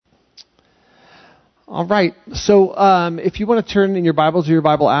All right. So if you want to turn in your Bibles or your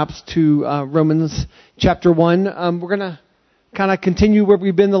Bible apps to Romans chapter 1, we're going to kind of continue where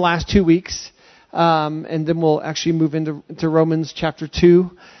we've been the last 2 weeks. And then we'll actually move into Romans chapter 2.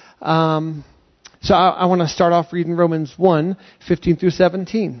 So I want to start off reading Romans 1, 15 through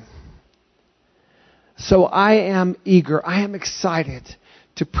 17. So I am eager, I am excited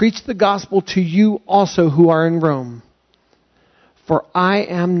to preach the gospel to you also who are in Rome. For I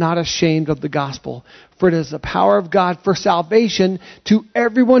am not ashamed of the gospel, for it is the power of God for salvation to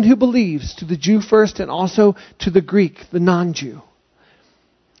everyone who believes, to the Jew first and also to the Greek, the non-Jew.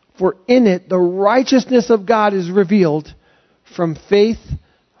 For in it the righteousness of God is revealed from faith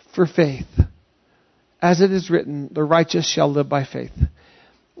for faith. As it is written, the righteous shall live by faith.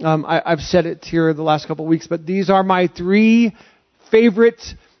 I've said it here the last couple of weeks, but these are my 3 favorite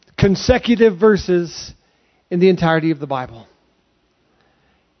consecutive verses in the entirety of the Bible.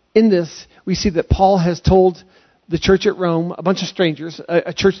 In this, we see that Paul has told the church at Rome, a bunch of strangers,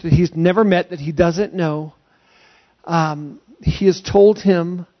 a church that he's never met, that he doesn't know. He has told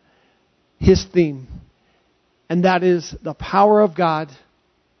him his theme, and that is the power of God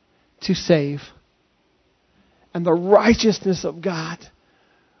to save and the righteousness of God,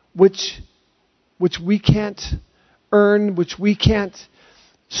 which we can't earn, which we can't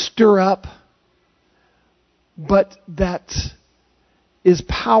stir up, but that is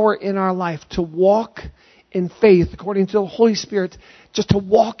power in our life to walk in faith according to the Holy Spirit, just to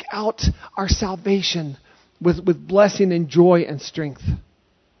walk out our salvation with blessing and joy and strength.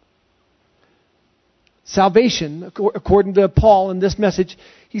 Salvation, according to Paul in this message,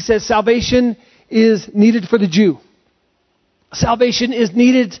 he says salvation is needed for the Jew. Salvation is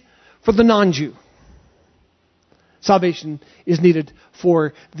needed for the non-Jew. Salvation is needed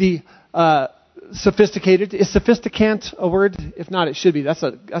for the sophisticated. Is sophisticant a word? If not, it should be. That's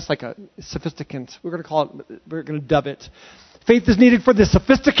like a sophisticant. We're going to call it. We're going to dub it. Faith is needed for the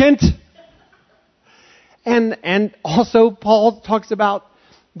sophisticant. And also Paul talks about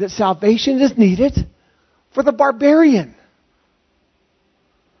that salvation is needed for the barbarian.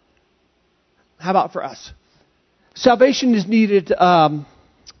 How about for us? Salvation is needed for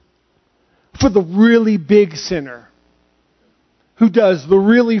the really big sinner who does the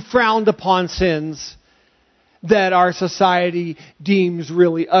really frowned upon sins that our society deems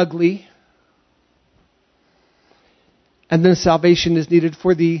really ugly. And then salvation is needed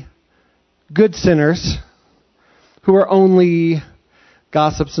for the good sinners who are only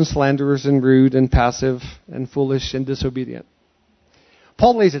gossips and slanderers and rude and passive and foolish and disobedient.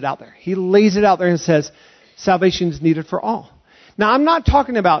 Paul lays it out there. He lays it out there and says salvation is needed for all. Now, I'm not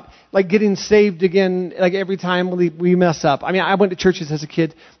talking about like getting saved again, like every time we mess up. I mean, I went to churches as a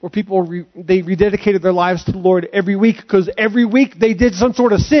kid where people, they rededicated their lives to the Lord every week because every week they did some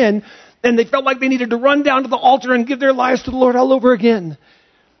sort of sin and they felt like they needed to run down to the altar and give their lives to the Lord all over again.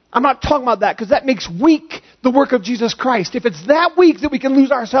 I'm not talking about that because that makes weak the work of Jesus Christ. If it's that weak that we can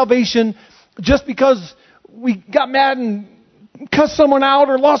lose our salvation just because we got mad and cussed someone out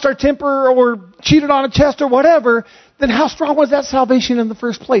or lost our temper or cheated on a test or whatever, then how strong was that salvation in the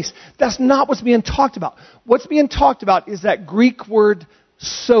first place? That's not what's being talked about. What's being talked about is that Greek word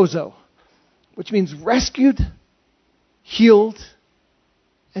sozo, which means rescued, healed,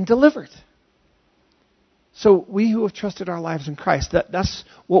 and delivered. So we who have trusted our lives in Christ, that's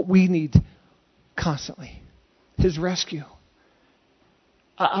what we need constantly. His rescue.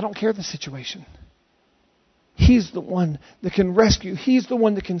 I don't care the situation. He's the one that can rescue. He's the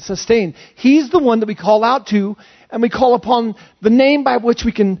one that can sustain. He's the one that we call out to, and we call upon the name by which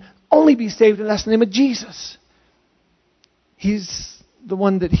we can only be saved, and that's the name of Jesus. He's the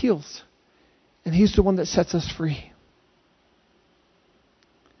one that heals, and He's the one that sets us free.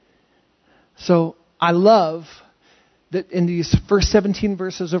 So I love that in these first 17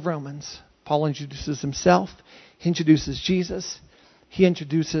 verses of Romans, Paul introduces himself, he introduces Jesus, he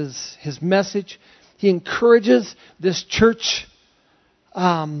introduces his message. He encourages this church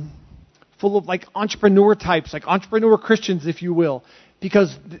full of like entrepreneur types, like entrepreneur Christians, if you will,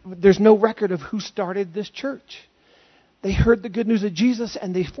 because there's no record of who started this church. They heard the good news of Jesus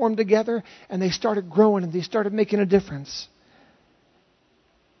and they formed together and they started growing and they started making a difference.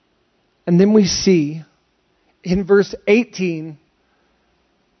 And then we see in verse 18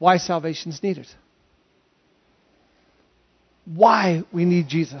 why salvation is needed. Why we need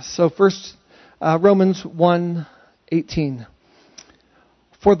Jesus. So first, Romans 1:18.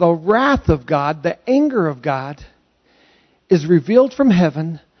 For the wrath of God, the anger of God, is revealed from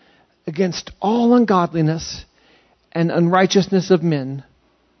heaven against all ungodliness and unrighteousness of men,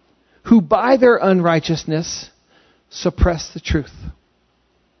 who by their unrighteousness suppress the truth.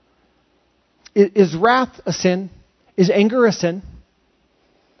 Is wrath a sin? Is anger a sin?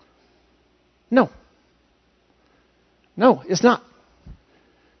 No. No, it's not.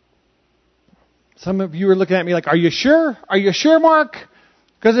 Some of you are looking at me like, are you sure? Are you sure, Mark?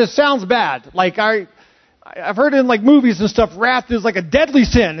 Because it sounds bad. Like I've heard in like movies and stuff, wrath is like a deadly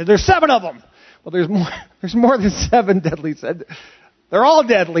sin. And there's 7 of them. Well, there's more than 7 deadly sins. They're all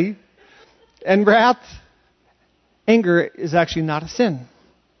deadly. And wrath, anger is actually not a sin.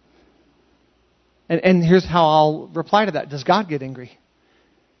 And here's how I'll reply to that. Does God get angry?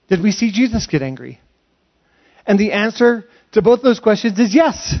 Did we see Jesus get angry? And the answer to both those questions is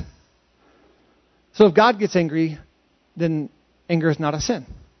yes. So if God gets angry, then anger is not a sin.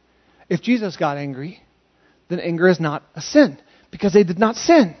 If Jesus got angry, then anger is not a sin, because they did not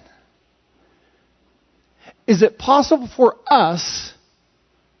sin. Is it possible for us,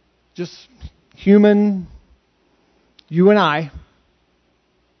 just human, you and I,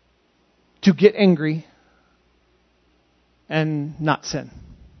 to get angry and not sin?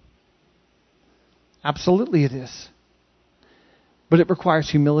 Absolutely it is. But it requires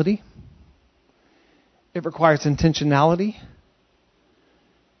humility. It requires intentionality.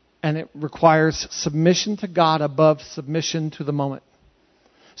 And it requires submission to God above submission to the moment.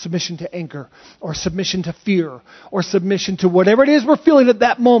 Submission to anger, or submission to fear, or submission to whatever it is we're feeling at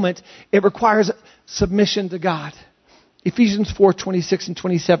that moment. It requires submission to God. Ephesians 4:26 and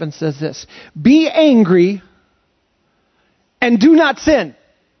 27 says this: be angry and do not sin.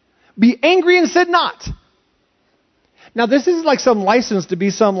 Be angry and sin not. Now this is like some license to be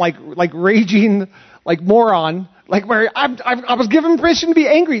some like raging like moron, like where I was given permission to be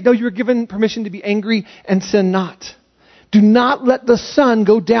angry. No, you were given permission to be angry and sin not. Do not let the sun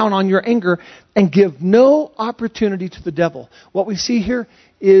go down on your anger, and give no opportunity to the devil. What we see here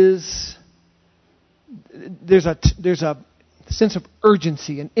is there's a sense of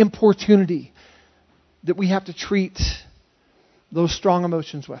urgency and importunity that we have to treat those strong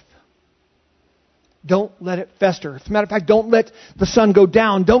emotions with. Don't let it fester. As a matter of fact, don't let the sun go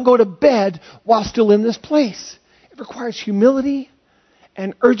down. Don't go to bed while still in this place. It requires humility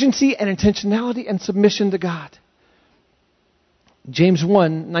and urgency and intentionality and submission to God. James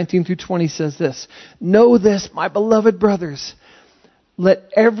 1:19 through 20 says this: know this, my beloved brothers, let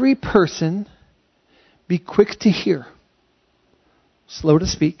every person be quick to hear, slow to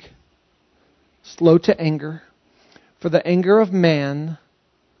speak, slow to anger, for the anger of man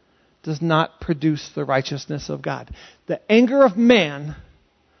does not produce the righteousness of God. The anger of man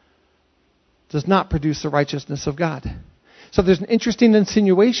does not produce the righteousness of God. So there's an interesting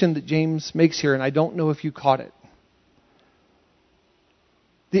insinuation that James makes here, and I don't know if you caught it.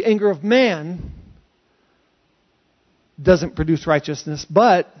 The anger of man doesn't produce righteousness,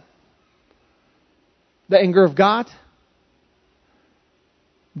 but the anger of God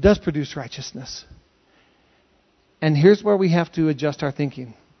does produce righteousness. And here's where we have to adjust our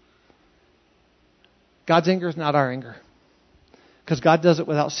thinking. God's anger is not our anger, because God does it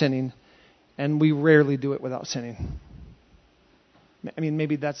without sinning, and we rarely do it without sinning. I mean,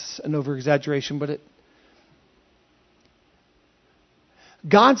 maybe that's an over-exaggeration, but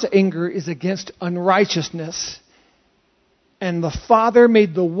God's anger is against unrighteousness, and the Father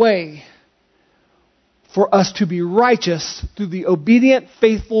made the way for us to be righteous through the obedient,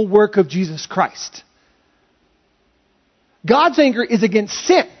 faithful work of Jesus Christ. God's anger is against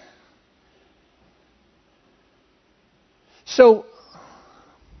sin. So,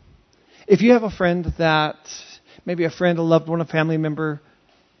 if you have a friend that, maybe a friend, a loved one, a family member,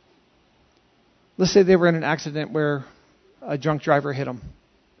 let's say they were in an accident where a drunk driver hit them.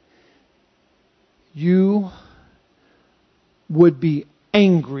 You would be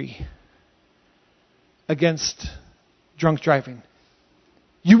angry against drunk driving.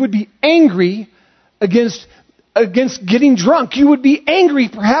 You would be angry against getting drunk. You would be angry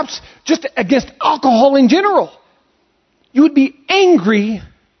perhaps just against alcohol in general. You would be angry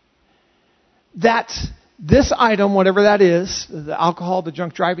that this item, whatever that is, the alcohol, the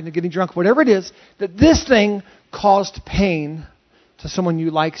drunk driving, the getting drunk, whatever it is, that this thing caused pain to someone you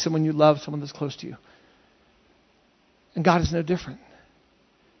like, someone you love, someone that's close to you. And God is no different.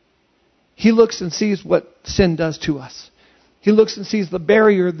 He looks and sees what sin does to us. He looks and sees the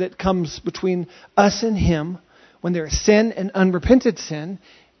barrier that comes between us and Him when there is sin and unrepented sin.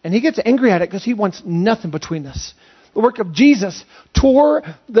 And He gets angry at it because He wants nothing between us. The work of Jesus tore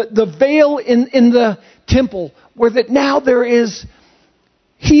the veil in the temple, where that now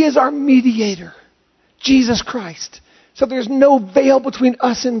He is our mediator, Jesus Christ. So there's no veil between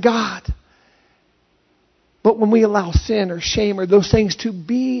us and God. But when we allow sin or shame or those things to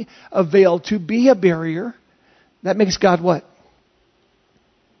be a veil, to be a barrier, that makes God what?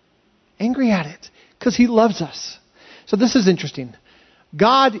 Angry. angry at it because he loves us. So this is interesting.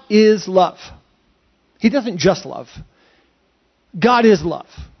 God is love. He doesn't just love. God is love.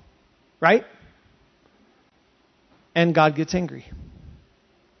 Right? And God gets angry.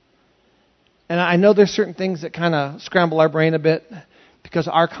 And I know there's certain things that kind of scramble our brain a bit because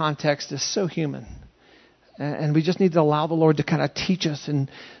our context is so human. And we just need to allow the Lord to kind of teach us and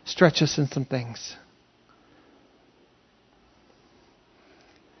stretch us in some things.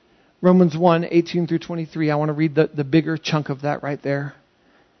 Romans 1, 18 through 23. I want to read the bigger chunk of that right there.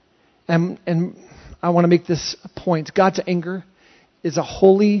 And I want to make this point. God's anger is a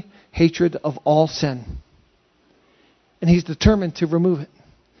holy hatred of all sin. And he's determined to remove it.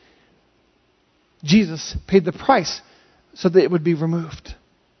 Jesus paid the price so that it would be removed.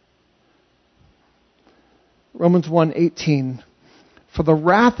 Romans 1:18. For the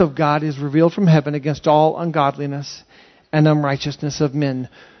wrath of God is revealed from heaven against all ungodliness and unrighteousness of men,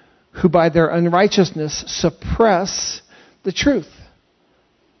 who by their unrighteousness suppress the truth.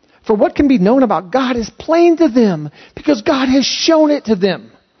 For what can be known about God is plain to them, because God has shown it to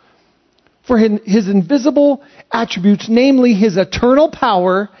them. For his invisible attributes, namely his eternal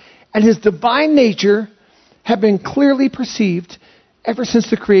power and his divine nature, have been clearly perceived ever since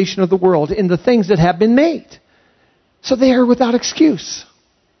the creation of the world in the things that have been made. So they are without excuse.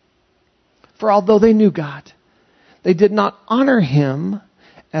 For although they knew God, they did not honor him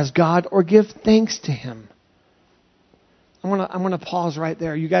as God or give thanks to him. I'm gonna pause right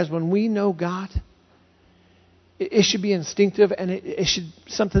there. You guys, when we know God, it should be instinctive, and it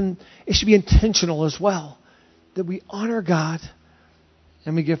should be intentional as well, that we honor God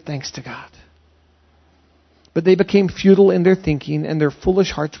and we give thanks to God. But they became futile in their thinking, and their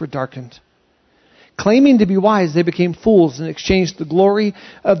foolish hearts were darkened. Claiming to be wise, they became fools and exchanged the glory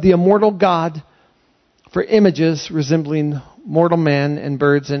of the immortal God for images resembling mortal man and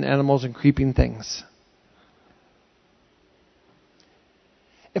birds and animals and creeping things.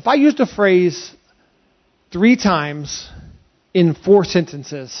 If I used a phrase 3 times in 4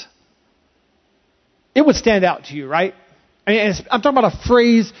 sentences, it would stand out to you, right? I mean, I'm talking about a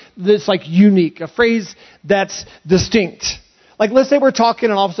phrase that's like unique, a phrase that's distinct. Like, let's say we're talking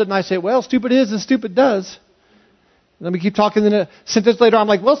and all of a sudden I say, well, stupid is as stupid does. And then we keep talking, then a sentence later I'm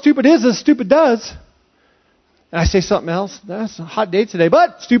like, well, stupid is as stupid does. And I say something else. That's a hot day today,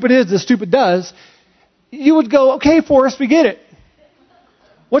 but stupid is as stupid does. You would go, okay, Forrest, we get it.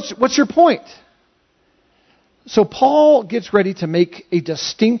 What's your point? So Paul gets ready to make a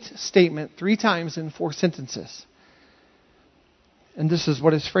distinct statement 3 times in 4 sentences. And this is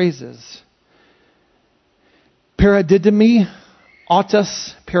what his phrase is. Paradidomi,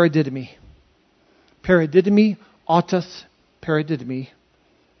 autos, paradidomi. Paradidomi, autos, paradidomi.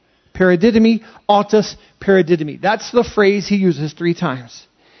 Paradidomi, autos, paradidomi. That's the phrase he uses 3 times.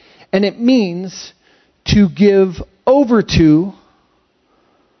 And it means to give over to,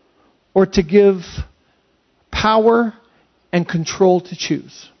 or to give power and control to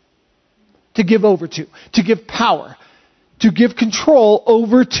choose. To give over to give power, to give control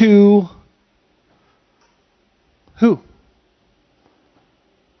over to who?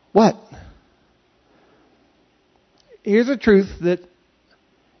 What? Here's a truth that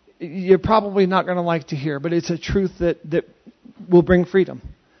you're probably not going to like to hear, but it's a truth that will bring freedom.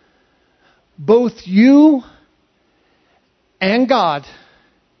 Both you and God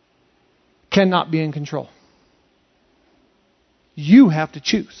cannot be in control. You have to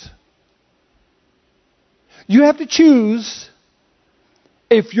choose. You have to choose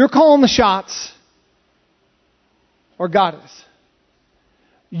if you're calling the shots or God is.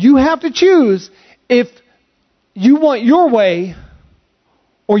 You have to choose if you want your way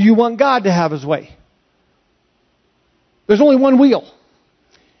or you want God to have his way. There's only one wheel.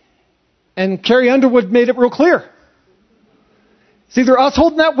 And Carrie Underwood made it real clear. It's either us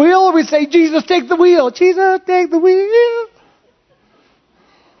holding that wheel or we say, Jesus, take the wheel. Jesus, take the wheel.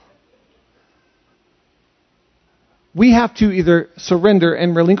 We have to either surrender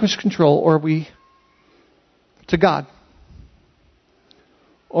and relinquish control or to God.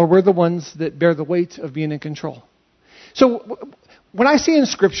 Or we're the ones that bear the weight of being in control. So when I see in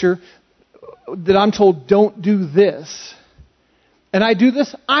Scripture that I'm told don't do this, and I do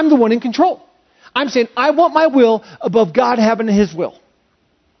this, I'm the one in control. I'm saying I want my will above God having his will.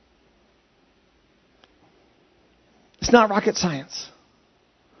 It's not rocket science.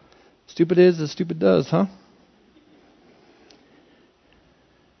 Stupid is as stupid does, huh?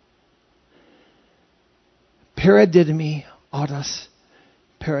 Paradidomi, autos,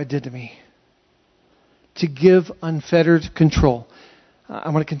 paradidomi. To give unfettered control. I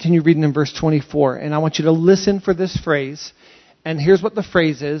want to continue reading in verse 24, and I want you to listen for this phrase And here's what the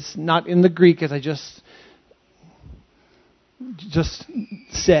phrase is, not in the Greek as I just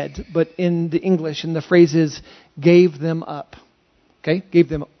said, but in the English. And the phrase is, gave them up. Okay? Gave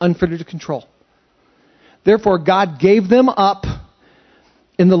them unfettered control. Therefore, God gave them up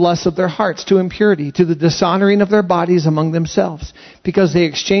in the lust of their hearts to impurity, to the dishonoring of their bodies among themselves, because they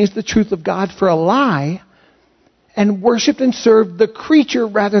exchanged the truth of God for a lie and worshipped and served the creature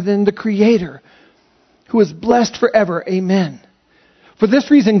rather than the Creator, who is blessed forever. Amen. For this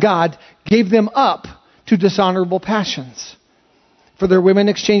reason, God gave them up to dishonorable passions. For their women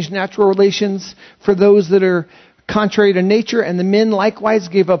exchanged natural relations for those that are contrary to nature, and the men likewise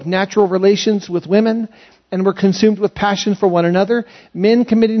gave up natural relations with women and were consumed with passion for one another, men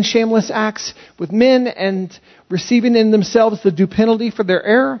committing shameless acts with men and receiving in themselves the due penalty for their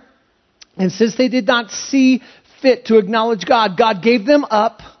error. And since they did not see fit to acknowledge God, God gave them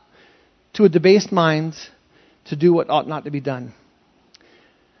up to a debased mind to do what ought not to be done.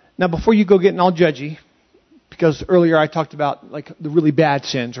 Now, before you go getting all judgy, because earlier I talked about like the really bad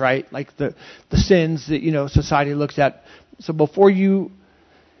sins, right? Like the sins that, society looks at. So before you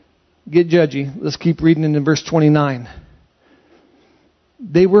get judgy, let's keep reading in verse 29.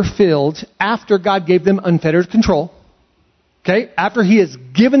 They were filled after God gave them unfettered control. Okay? After He has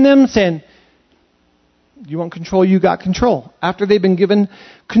given them, saying, you want control, you got control. After they've been given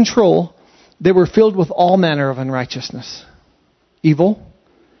control, they were filled with all manner of unrighteousness, evil,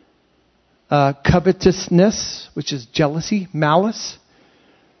 covetousness, which is jealousy, malice.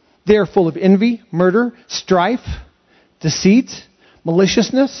 They are full of envy, murder, strife, deceit,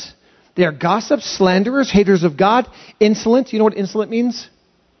 maliciousness. They are gossips, slanderers, haters of God, insolent. You know what insolent means?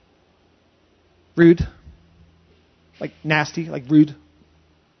 Rude. Like nasty, like rude.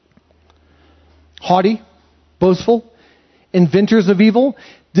 Haughty, boastful, inventors of evil,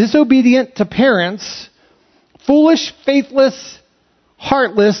 disobedient to parents, foolish, faithless,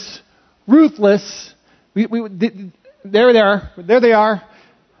 heartless, ruthless. There they are.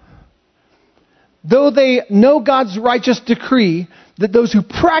 Though they know God's righteous decree that those who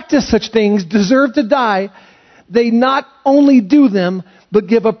practice such things deserve to die, they not only do them, but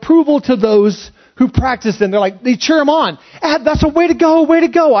give approval to those who practice them. They cheer them on. That's a way to go, way to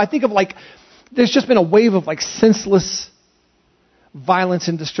go. I think of there's just been a wave of senseless violence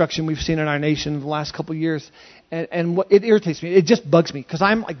and destruction we've seen in our nation in the last couple of years. And what it irritates me. It just bugs me because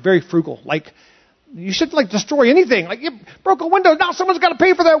I'm very frugal. You should destroy anything. You broke a window, now someone's got to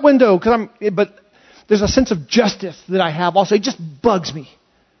pay for that window. But there's a sense of justice that I have also. It just bugs me.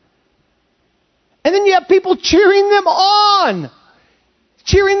 And then you have people cheering them on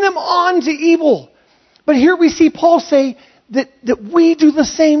to evil. But here we see Paul say that we do the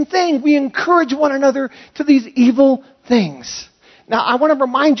same thing. We encourage one another to these evil things. Now, I want to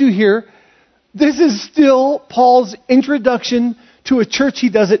remind you here, this is still Paul's introduction to a church he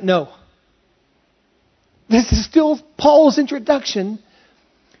doesn't know. This is still Paul's introduction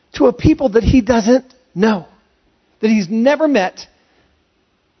to a people that he doesn't know, that he's never met,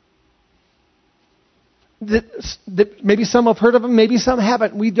 that maybe some have heard of him, maybe some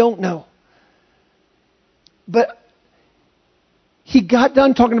haven't. We don't know. But he got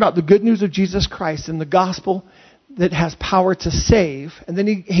done talking about the good news of Jesus Christ and the gospel that has power to save. And then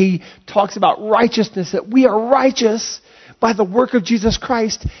he talks about righteousness, that we are righteous by the work of Jesus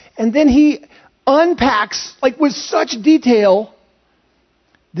Christ. And then he unpacks, with such detail,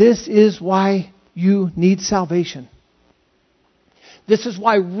 this is why you need salvation. This is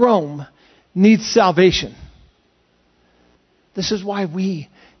why Rome needs salvation. This is why we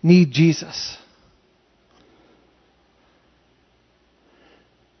need Jesus.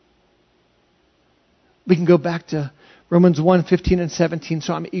 We can go back to Romans 1:15 and 17.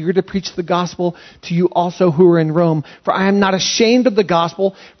 So I'm eager to preach the gospel to you also who are in Rome. For I am not ashamed of the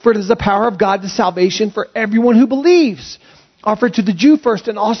gospel, for it is the power of God to salvation for everyone who believes. Offered to the Jew first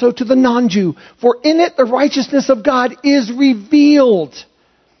and also to the non-Jew. For in it the righteousness of God is revealed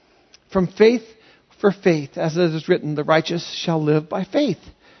from faith for faith. As it is written, the righteous shall live by faith.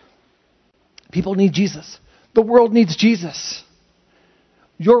 People need Jesus. The world needs Jesus.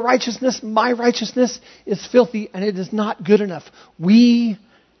 Your righteousness, my righteousness is filthy and it is not good enough. We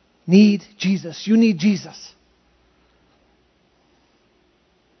need Jesus. You need Jesus.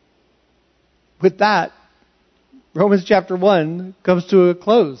 With that, Romans chapter 1 comes to a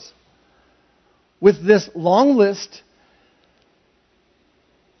close with this long list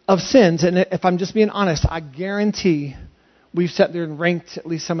of sins. And if I'm just being honest, I guarantee we've sat there and ranked at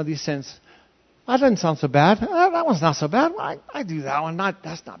least some of these sins. That doesn't sound so bad. That one's not so bad. I do that one.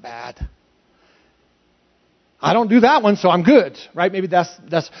 That's not bad. I don't do that one, so I'm good. Right? Maybe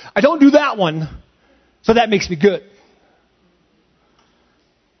that's I don't do that one, so that makes me good.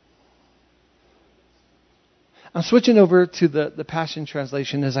 I'm switching over to the Passion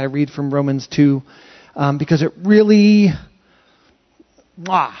Translation as I read from Romans 2 because it really,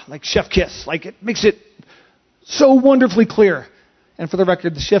 like chef kiss. Like it makes it so wonderfully clear. And for the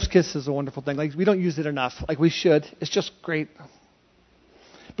record, the chef's kiss is a wonderful thing. Like we don't use it enough. Like we should. It's just great.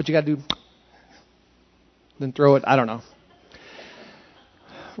 But you got to do, then throw it. I don't know.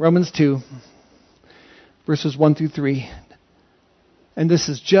 Romans 2, verses 1 through 3. And this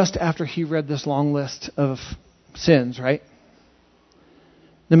is just after he read this long list of sins, right?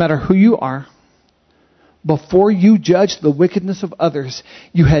 No matter who you are, before you judge the wickedness of others,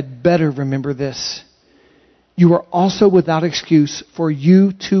 you had better remember this. You are also without excuse, for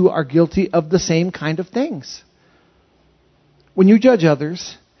you too are guilty of the same kind of things. When you judge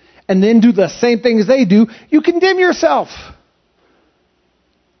others and then do the same things they do, you condemn yourself.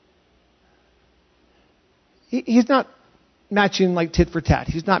 He's not matching like tit for tat.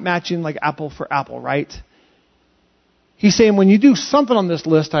 He's not matching like apple for apple, right? He's saying when you do something on this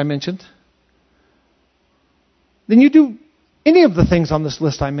list I mentioned, then you do any of the things on this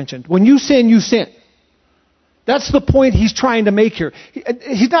list I mentioned. When you sin, you sin. That's the point he's trying to make here.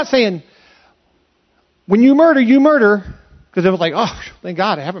 He's not saying, when you murder, because it was like, oh, thank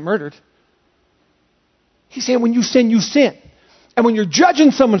God I haven't murdered. He's saying when you sin, you sin. And when you're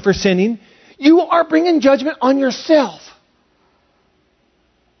judging someone for sinning, you are bringing judgment on yourself.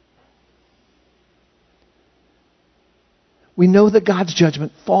 We know that God's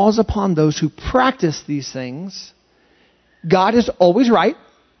judgment falls upon those who practice these things. God is always right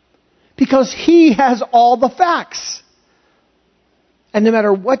because He has all the facts. And no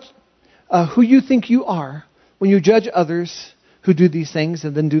matter what, who you think you are, when you judge others who do these things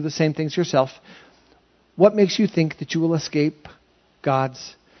and then do the same things yourself, what makes you think that you will escape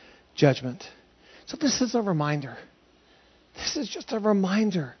God's judgment? So this is a reminder. This is just a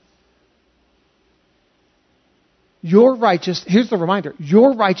reminder. Here's the reminder.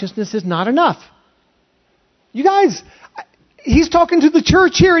 Your righteousness is not enough. You guys, he's talking to the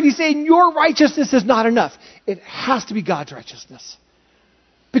church here and he's saying your righteousness is not enough. It has to be God's righteousness.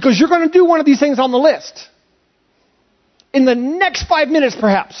 Because you're going to do one of these things on the list. In the next 5 minutes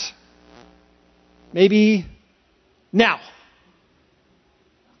perhaps. Maybe now.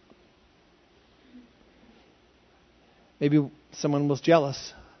 Maybe someone was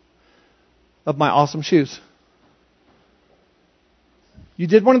jealous of my awesome shoes. You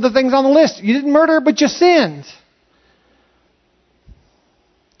did one of the things on the list. You didn't murder, but you sinned.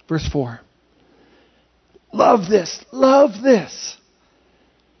 Verse 4. Love this. Love this.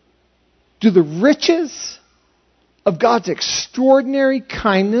 Do the riches of God's extraordinary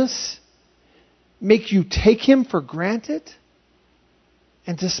kindness make you take Him for granted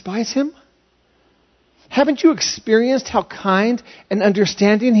and despise Him? Haven't you experienced how kind and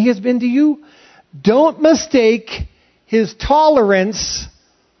understanding He has been to you? Don't mistake His tolerance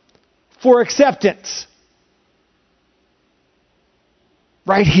for acceptance.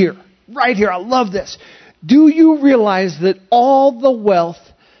 Right here. Right here. I love this. Do you realize that all the wealth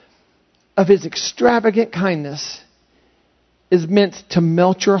of His extravagant kindness is meant to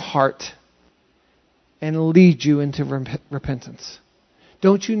melt your heart and lead you into repentance?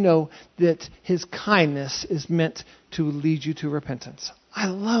 Don't you know that His kindness is meant to lead you to repentance? I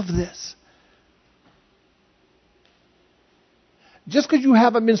love this. Just because you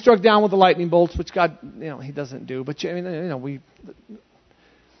haven't been struck down with the lightning bolts, which God, He doesn't do, but you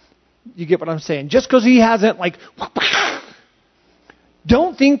get what I'm saying. Just because He hasn't,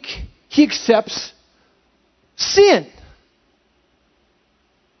 don't think He accepts sin.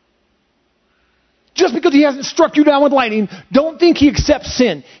 Just because He hasn't struck you down with lightning, don't think He accepts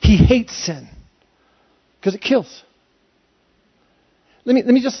sin. He hates sin because it kills. Let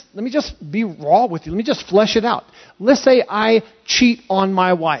me just be raw with you. Let me just flesh it out. Let's say I cheat on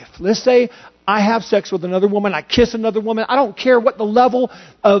my wife. Let's say I have sex with another woman. I kiss another woman. I don't care what the level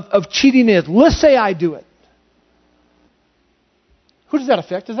of cheating is. Let's say I do it. Who does that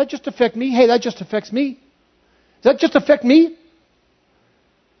affect? Does that just affect me? Hey, that just affects me. Does that just affect me?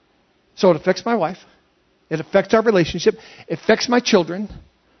 So it affects my wife. It affects our relationship. It affects my children.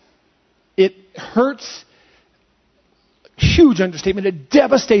 It hurts. Huge understatement. It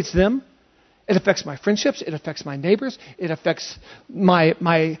devastates them. It affects my friendships. It affects my neighbors. It affects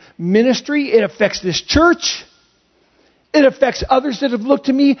my ministry. It affects this church. It affects others that have looked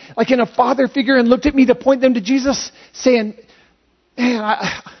to me like in a father figure and looked at me to point them to Jesus, saying, man,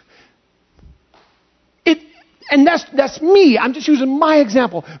 and that's me. I'm just using my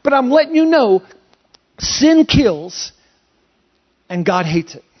example. But I'm letting you know, sin kills and God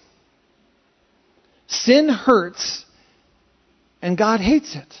hates it. Sin hurts and God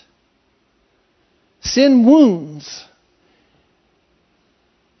hates it. Sin wounds.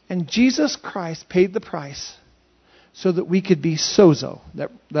 And Jesus Christ paid the price so that we could be sozo,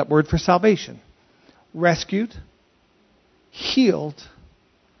 that word for salvation, rescued, healed,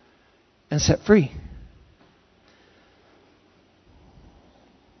 and set free.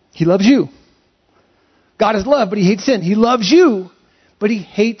 He loves you. God is love, but He hates sin. He loves you, but He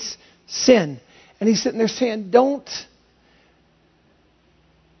hates sin. And He's sitting there saying, don't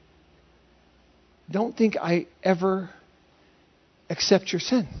think I ever accept your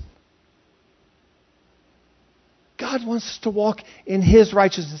sin. God wants us to walk in His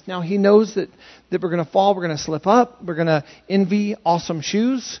righteousness. Now, He knows that we're going to fall, we're going to slip up, we're going to envy awesome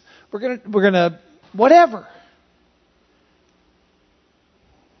shoes, we're going to whatever.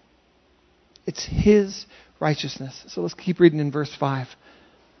 It's His righteousness. So let's keep reading in verse 5.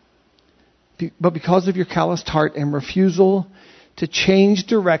 But because of your calloused heart and refusal to change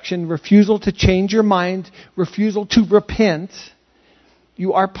direction, refusal to change your mind, refusal to repent,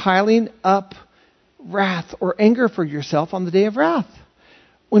 you are piling up wrath or anger for yourself on the day of wrath,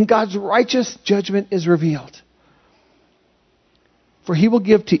 when God's righteous judgment is revealed. For He will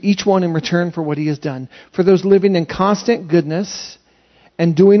give to each one in return for what he has done. For those living in constant goodness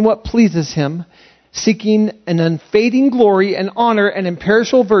and doing what pleases Him, seeking an unfading glory and honor and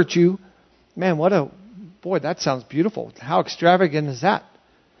imperishable virtue. Man, boy, that sounds beautiful. How extravagant is that?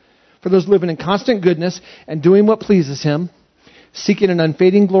 For those living in constant goodness and doing what pleases Him, seeking an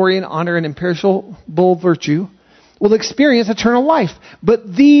unfading glory and honor and imperishable virtue, will experience eternal life.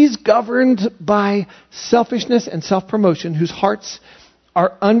 But these governed by selfishness and self-promotion, whose hearts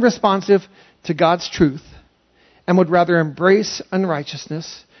are unresponsive to God's truth and would rather embrace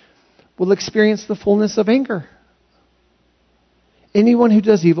unrighteousness, will experience the fullness of anger. Anyone who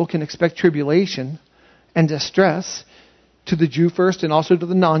does evil can expect tribulation and distress, to the Jew first and also to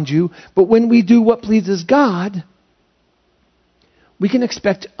the non-Jew. But when we do what pleases God, we can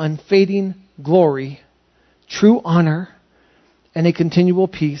expect unfading glory, true honor, and a continual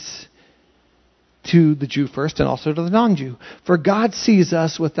peace to the Jew first and also to the non-Jew. For God sees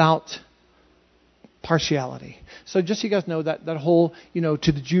us without partiality. So just so you guys know, that whole,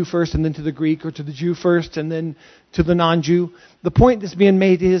 to the Jew first and then to the Greek, or to the Jew first and then to the non-Jew. The point that's being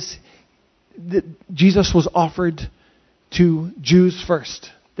made is that Jesus was offered to Jews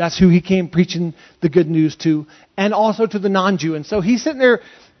first. That's who He came preaching the good news to, and also to the non-Jew. And so He's sitting there,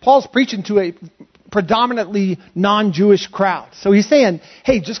 Paul's preaching to a predominantly non-Jewish crowd. So he's saying,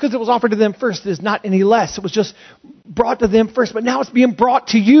 hey, just because it was offered to them first is not any less. It was just brought to them first, but now it's being brought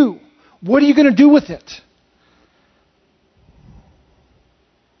to you. What are you going to do with it?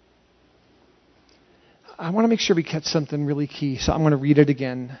 I want to make sure we catch something really key, so I'm going to read it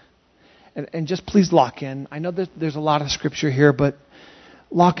again. And just please lock in. I know that there's a lot of scripture here, but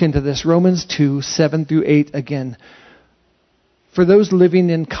lock into this. Romans 2, 7 through 8 again. For those living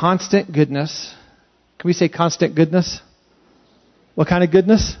in constant goodness. Can we say constant goodness? What kind of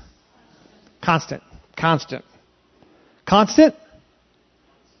goodness? Constant. Constant. Constant?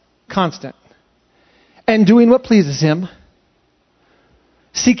 Constant. And doing what pleases Him,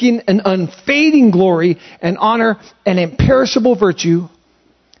 seeking an unfading glory and honor and imperishable virtue,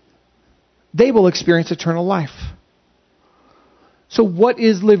 they will experience eternal life. So what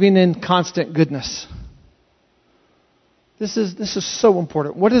is living in constant goodness? This is so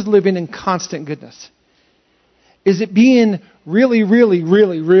important. What is living in constant goodness? Is it being really, really,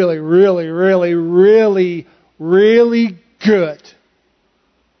 really, really, really, really, really, really good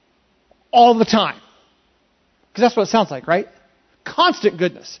all the time? Because that's what it sounds like, right? Constant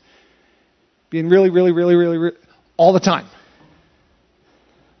goodness. Being really, really, really, really, really all the time.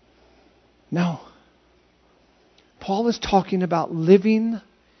 No. Paul is talking about living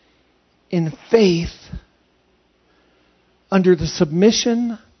in faith under the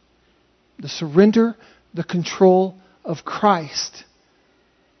submission, the surrender, the control of Christ.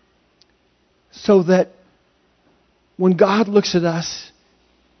 So that when God looks at us,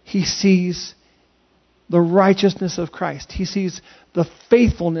 He sees the righteousness of Christ. He sees the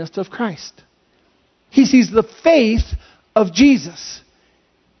faithfulness of Christ. He sees the faith of Jesus.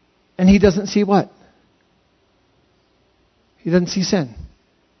 And He doesn't see what? He doesn't see sin.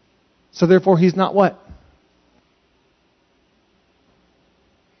 So therefore He's not what?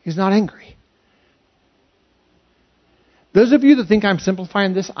 He's not angry. Those of you that think I'm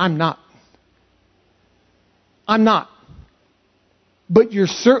simplifying this, I'm not. I'm not. But you're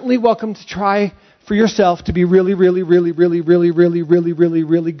certainly welcome to try for yourself to be really, really, really, really, really, really, really, really,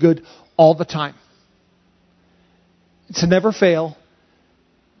 really good all the time. To never fail.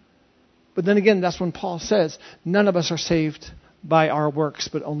 But then again, that's when Paul says, none of us are saved by our works,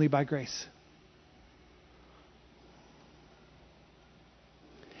 but only by grace.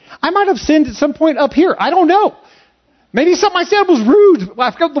 I might have sinned at some point up here. I don't know. Maybe something I said was rude.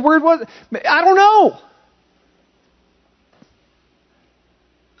 I forgot what the word was. I don't know.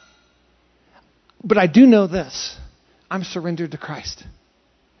 But I do know this. I'm surrendered to Christ.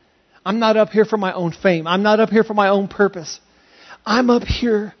 I'm not up here for my own fame. I'm not up here for my own purpose. I'm up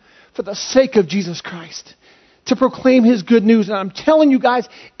here for the sake of Jesus Christ, to proclaim His good news. And I'm telling you guys,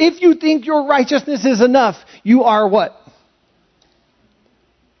 if you think your righteousness is enough, you are what?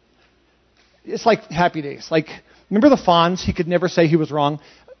 It's like Happy Days. Like, remember the Fonz? He could never say he was wrong.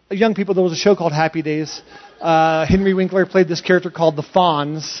 Young people, there was a show called Happy Days. Henry Winkler played this character called the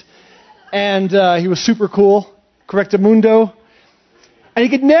Fonz. And he was super cool. Correctamundo. And he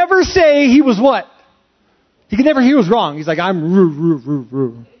could never say he was what? He could never, he was wrong. He's like, I'm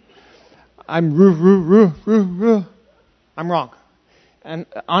roo. I'm roo. I'm wrong. And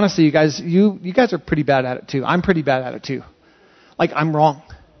honestly, you guys are pretty bad at it too. I'm pretty bad at it too. Like, I'm wrong.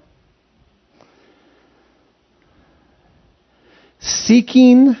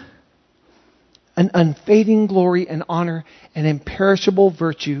 Seeking an unfading glory and honor and imperishable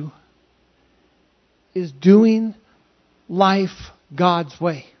virtue is doing life God's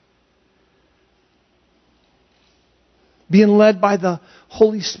way. Being led by the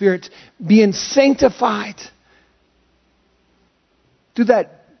Holy Spirit, being sanctified through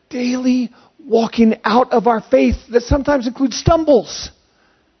that daily walking out of our faith that sometimes includes stumbles.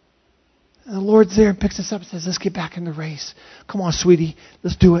 And the Lord's there and picks us up and says, let's get back in the race. Come on, sweetie.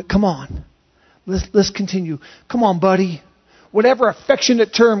 Let's do it. Come on. Let's continue. Come on, buddy. Whatever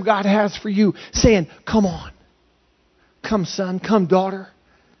affectionate term God has for you, saying, come on. Come, son. Come, daughter.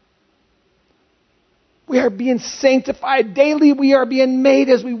 We are being sanctified daily. We are being made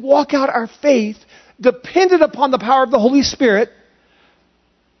as we walk out our faith, dependent upon the power of the Holy Spirit.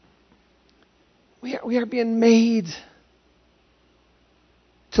 We are being made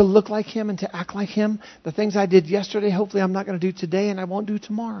to look like Him and to act like Him. The things I did yesterday, hopefully I'm not going to do today and I won't do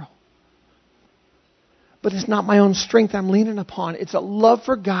tomorrow. But it's not my own strength I'm leaning upon. It's a love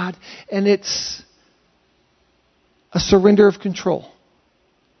for God, and it's a surrender of control.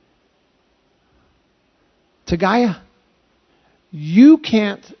 To Gaia, you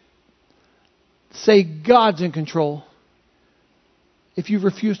can't say God's in control if you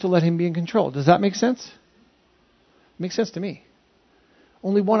refuse to let Him be in control. Does that make sense? It makes sense to me.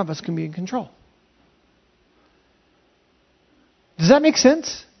 Only one of us can be in control. Does that make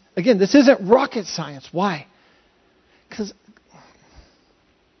sense? Again, this isn't rocket science. Why? Because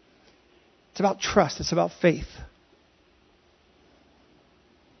it's about trust. It's about faith.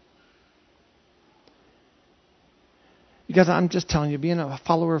 Because I'm just telling you, being a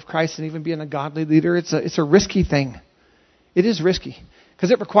follower of Christ and even being a godly leader, it's a risky thing. It is risky.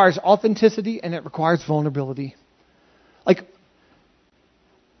 Because it requires authenticity and it requires vulnerability. Like,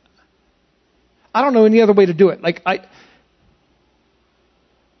 I don't know any other way to do it.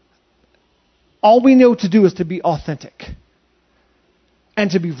 All we know to do is to be authentic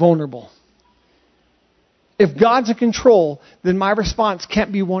and to be vulnerable. If God's in control, then my response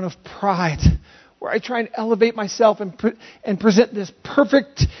can't be one of pride, where I try and elevate myself and present this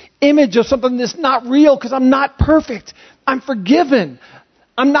perfect image of something that's not real, because I'm not perfect. I'm forgiven.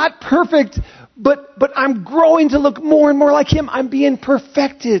 I'm not perfect, but I'm growing to look more and more like Him. I'm being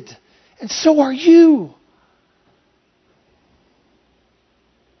perfected. And so are you.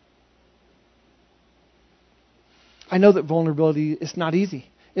 I know that vulnerability is not easy.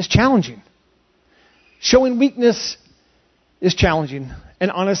 It's challenging. Showing weakness is challenging.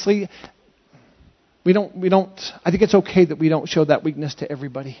 And honestly, we don't. I think it's okay that we don't show that weakness to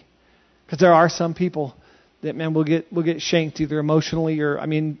everybody, because there are some people that, man, will get shanked either emotionally or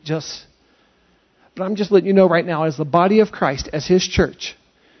just. But I'm just letting you know right now, as the body of Christ, as His church,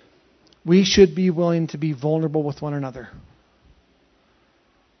 we should be willing to be vulnerable with one another.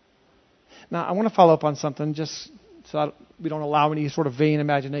 Now, I want to follow up on something just so we don't allow any sort of vain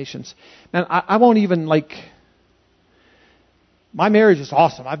imaginations. Man, I won't even my marriage is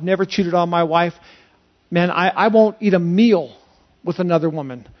awesome. I've never cheated on my wife. Man, I won't eat a meal with another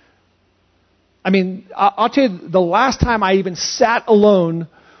woman. I'll tell you, the last time I even sat alone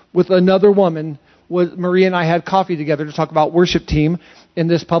with another woman was Maria and I had coffee together to talk about worship team in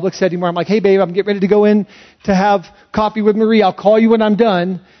this public setting where I'm like, hey, babe, I'm getting ready to go in to have coffee with Maria. I'll call you when I'm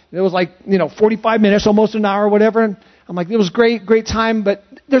done. And it was 45 minutes, almost an hour, whatever. And I'm like, it was great time, but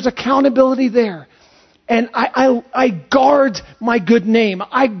there's accountability there. And I guard my good name.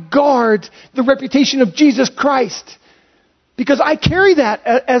 I guard the reputation of Jesus Christ. Because I carry that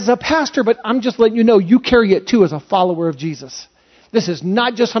as a pastor, but I'm just letting you know, you carry it too as a follower of Jesus. This is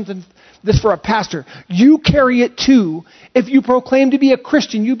not just something this for a pastor. You carry it too. If you proclaim to be a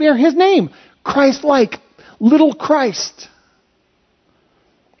Christian, you bear his name. Christ-like. Little Christ.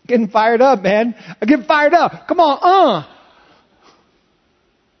 Getting fired up, man. I'm getting fired up. Come on,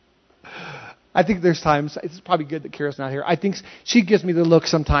 I think there's times, it's probably good that Kara's not here. I think she gives me the look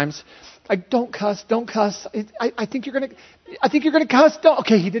sometimes. Like, don't cuss. I think you're gonna cuss. Don't.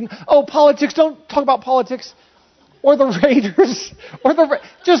 Okay, he didn't. Oh, politics. Don't talk about politics. Or the Raiders.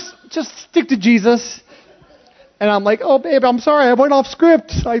 Just stick to Jesus. And I'm like, oh, babe, I'm sorry. I went off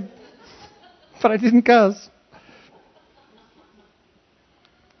script. But I didn't cuss.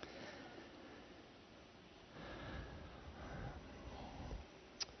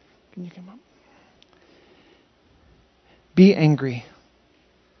 Can you come up? Be angry.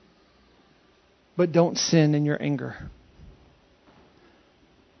 But don't sin in your anger.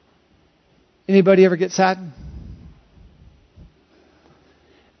 Anybody ever get sad?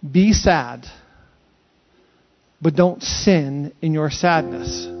 Be sad. But don't sin in your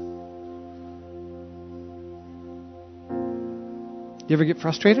sadness. You ever get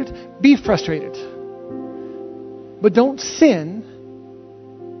frustrated? Be frustrated. But don't sin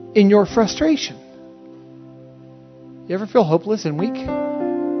in your frustration. You ever feel hopeless and weak?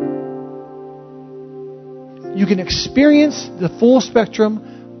 You can experience the full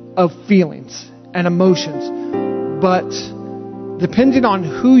spectrum of feelings and emotions, but depending on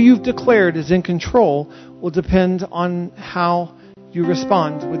who you've declared is in control will depend on how you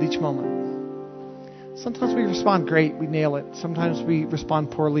respond with each moment. Sometimes we respond great, we nail it. Sometimes we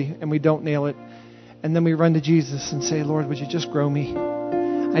respond poorly and we don't nail it. And then we run to Jesus and say, Lord, would you just grow me?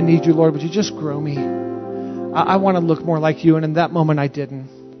 I need you, Lord. Would you just grow me? I want to look more like you. And in that moment, I didn't.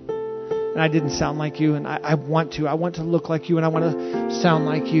 And I didn't sound like you. And I want to. I want to look like you. And I want to sound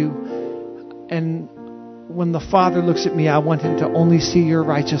like you. And when the Father looks at me, I want him to only see your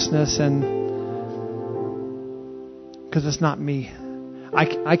righteousness. And because it's not me.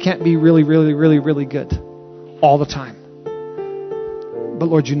 I can't be really, really, really, really good all the time. But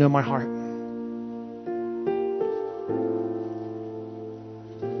Lord, you know my heart.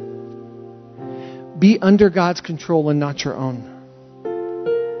 Be under God's control and not your own.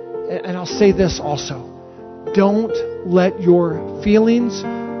 And I'll say this also. Don't let your feelings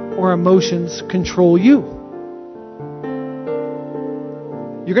or emotions control you.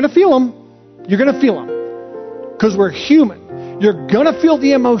 You're going to feel them. You're going to feel them. Because we're human. You're going to feel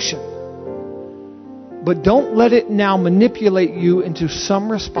the emotion. But don't let it now manipulate you into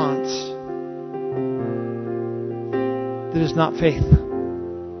some response that is not faith.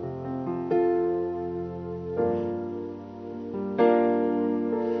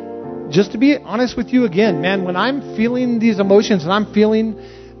 Just to be honest with you again, man, when I'm feeling these emotions and I'm feeling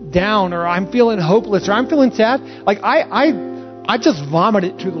down or I'm feeling hopeless or I'm feeling sad, like I just vomit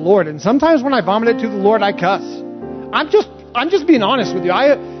it to the Lord. And sometimes when I vomit it to the Lord, I cuss. I'm just being honest with you.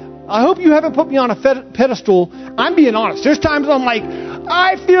 I hope you haven't put me on a pedestal. I'm being honest. There's times I'm like,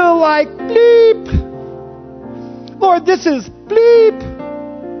 I feel like bleep. Lord, this is bleep.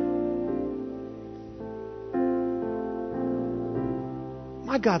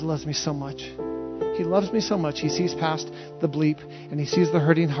 My God loves me so much. He loves me so much. He sees past the bleep and he sees the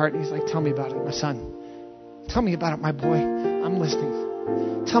hurting heart and he's like, tell me about it, my son. Tell me about it, my boy. I'm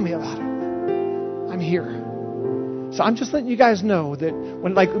listening. Tell me about it. I'm here. So I'm just letting you guys know that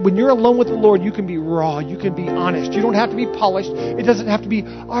when you're alone with the Lord, you can be raw. You can be honest. You don't have to be polished. It doesn't have to be,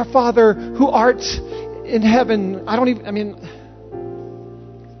 our Father who art in heaven.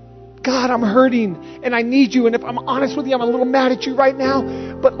 God, I'm hurting and I need you. And if I'm honest with you, I'm a little mad at you right now.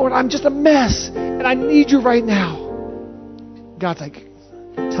 But Lord, I'm just a mess and I need you right now. God's like,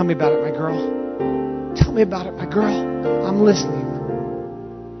 tell me about it, my girl. Tell me about it, my girl. I'm listening.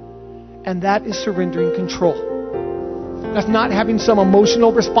 And that is surrendering control. That's not having some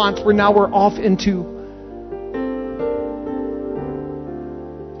emotional response where now we're off into,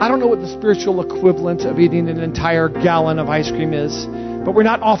 I don't know what the spiritual equivalent of eating an entire gallon of ice cream is. But we're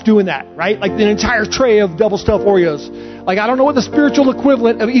not off doing that, right? Like the entire tray of double stuffed Oreos. Like I don't know what the spiritual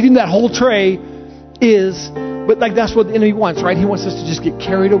equivalent of eating that whole tray is, but like that's what the enemy wants, right? He wants us to just get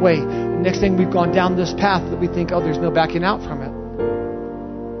carried away. And next thing we've gone down this path that we think, oh, there's no backing out from it.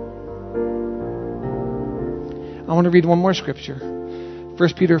 I want to read one more scripture. 1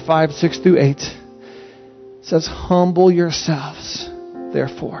 Peter 5, 6 through 8. It says, humble yourselves,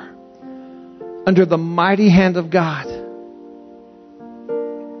 therefore, under the mighty hand of God,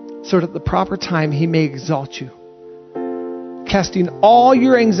 so that at the proper time he may exalt you, casting all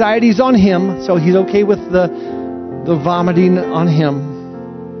your anxieties on him. So he's okay with the vomiting on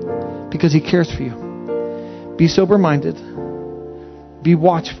him because he cares for you. Be sober-minded. Be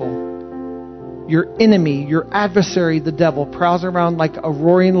watchful. Your enemy, your adversary, the devil, prowls around like a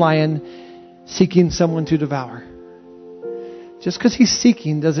roaring lion seeking someone to devour. Just because he's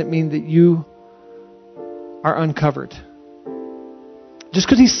seeking doesn't mean that you are uncovered. Just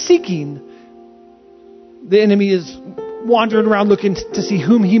because he's seeking, the enemy is wandering around looking to see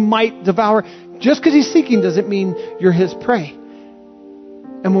whom he might devour. Just because he's seeking doesn't mean you're his prey.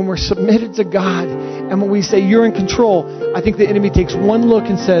 And when we're submitted to God, and when we say you're in control, I think the enemy takes one look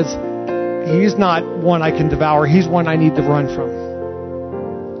and says, he's not one I can devour. He's one I need to run from.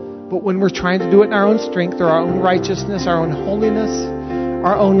 But when we're trying to do it in our own strength or our own righteousness, our own holiness,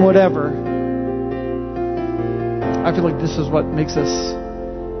 our own whatever, I feel like this is what makes us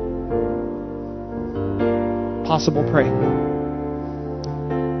possible prey.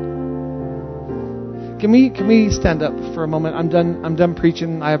 Can we stand up for a moment? I'm done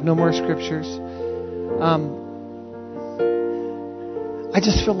preaching. I have no more scriptures. I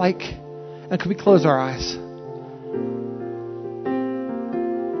just feel like, and could we close our eyes?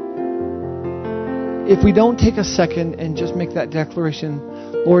 If we don't take a second and just make that declaration,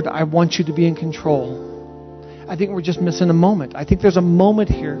 Lord, I want you to be in control, I think we're just missing a moment. I think there's a moment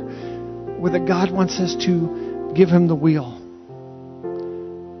here where that God wants us to give him the wheel,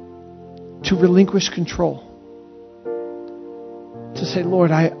 to relinquish control, to say,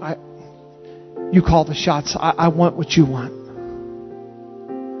 Lord, you call the shots. I want what you want.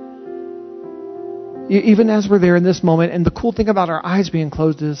 Even as we're there in this moment, and the cool thing about our eyes being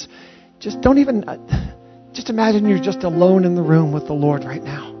closed is just imagine you're just alone in the room with the Lord right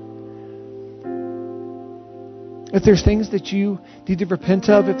now. If there's things that you need to repent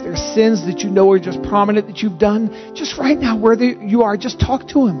of, if there's sins that you know are just prominent that you've done, just right now where you are, just talk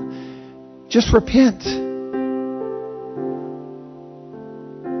to him. Just repent.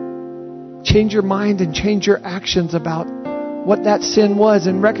 Change your mind and change your actions about what that sin was,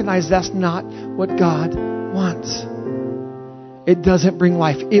 and recognize that's not what God wants. It doesn't bring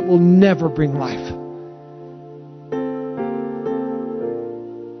life. It will never bring life.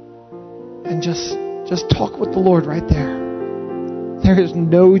 And just talk with the Lord right there. There is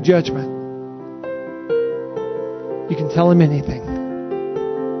no judgment. You can tell him anything.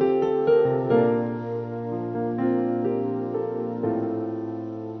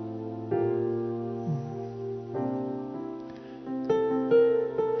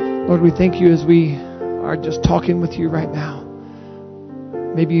 Lord, we thank you as we are just talking with you right now.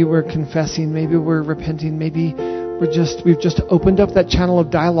 Maybe we're confessing, maybe we're repenting, maybe we've just opened up that channel of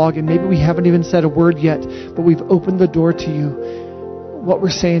dialogue, and maybe we haven't even said a word yet, but we've opened the door to you. What we're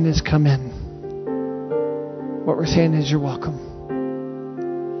saying is come in. What we're saying is you're welcome.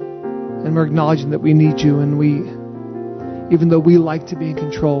 And we're acknowledging that we need you, and even though we like to be in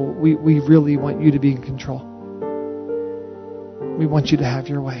control, we really want you to be in control. We want you to have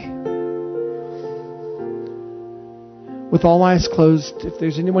your way. With all eyes closed, if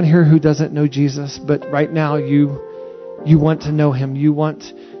there's anyone here who doesn't know Jesus, but right now you want to know him, you want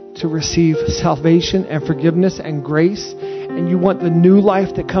to receive salvation and forgiveness and grace, and you want the new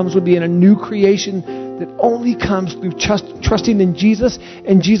life that comes with being a new creation that only comes through trusting in Jesus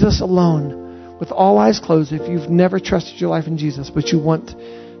and Jesus alone. With all eyes closed, if you've never trusted your life in Jesus, but you want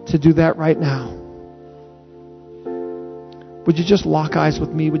to do that right now, would you just lock eyes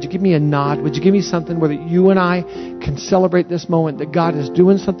with me? Would you give me a nod? Would you give me something where that you and I can celebrate this moment that God is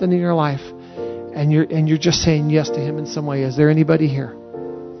doing something in your life, and you're just saying yes to him in some way? Is there anybody here?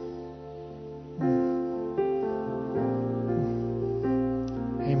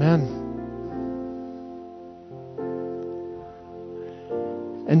 Amen.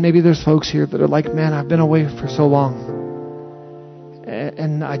 And maybe there's folks here that are like, man, I've been away for so long,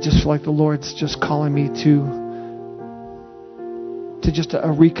 and I just feel like the Lord's just calling me to just a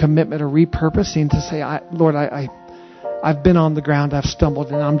recommitment, a repurposing, to say, Lord, I've been on the ground, I've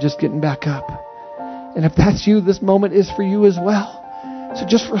stumbled, and I'm just getting back up. And if that's you, this moment is for you as well. So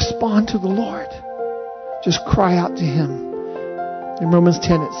just respond to the Lord. Just cry out to him. In Romans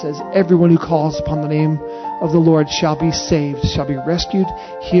 10 it says, everyone who calls upon the name of the Lord shall be saved, shall be rescued,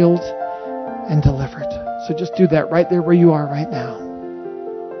 healed, and delivered. So just do that right there where you are right now.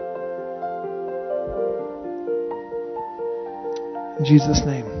 In Jesus'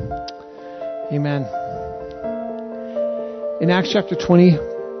 name. Amen. In Acts chapter 20,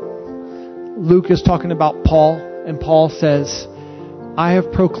 Luke is talking about Paul, and Paul says, I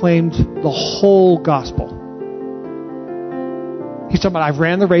have proclaimed the whole gospel. He's talking about, I've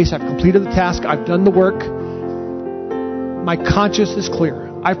ran the race, I've completed the task, I've done the work. My conscience is clear.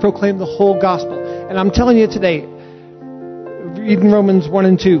 I've proclaimed the whole gospel. And I'm telling you today, reading Romans 1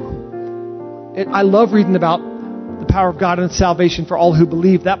 and 2, I love reading about the power of God and salvation for all who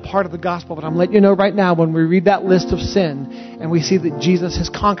believe, that part of the gospel. But I'm letting you know right now, when we read that list of sin and we see that Jesus has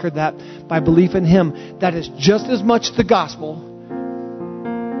conquered that by belief in Him, that is just as much the gospel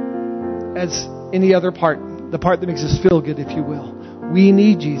as any other part, the part that makes us feel good, if you will. We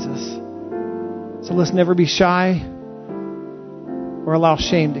need Jesus. So let's never be shy or allow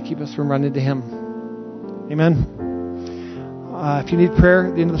shame to keep us from running to Him. Amen. If you need prayer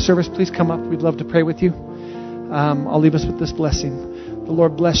at the end of the service, please come up. We'd love to pray with you. I'll leave us with this blessing. The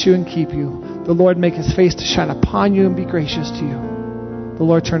Lord bless you and keep you. The Lord make His face to shine upon you and be gracious to you. The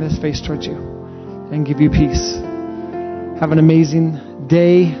Lord turn His face towards you and give you peace. Have an amazing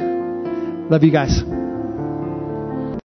day. Love you guys.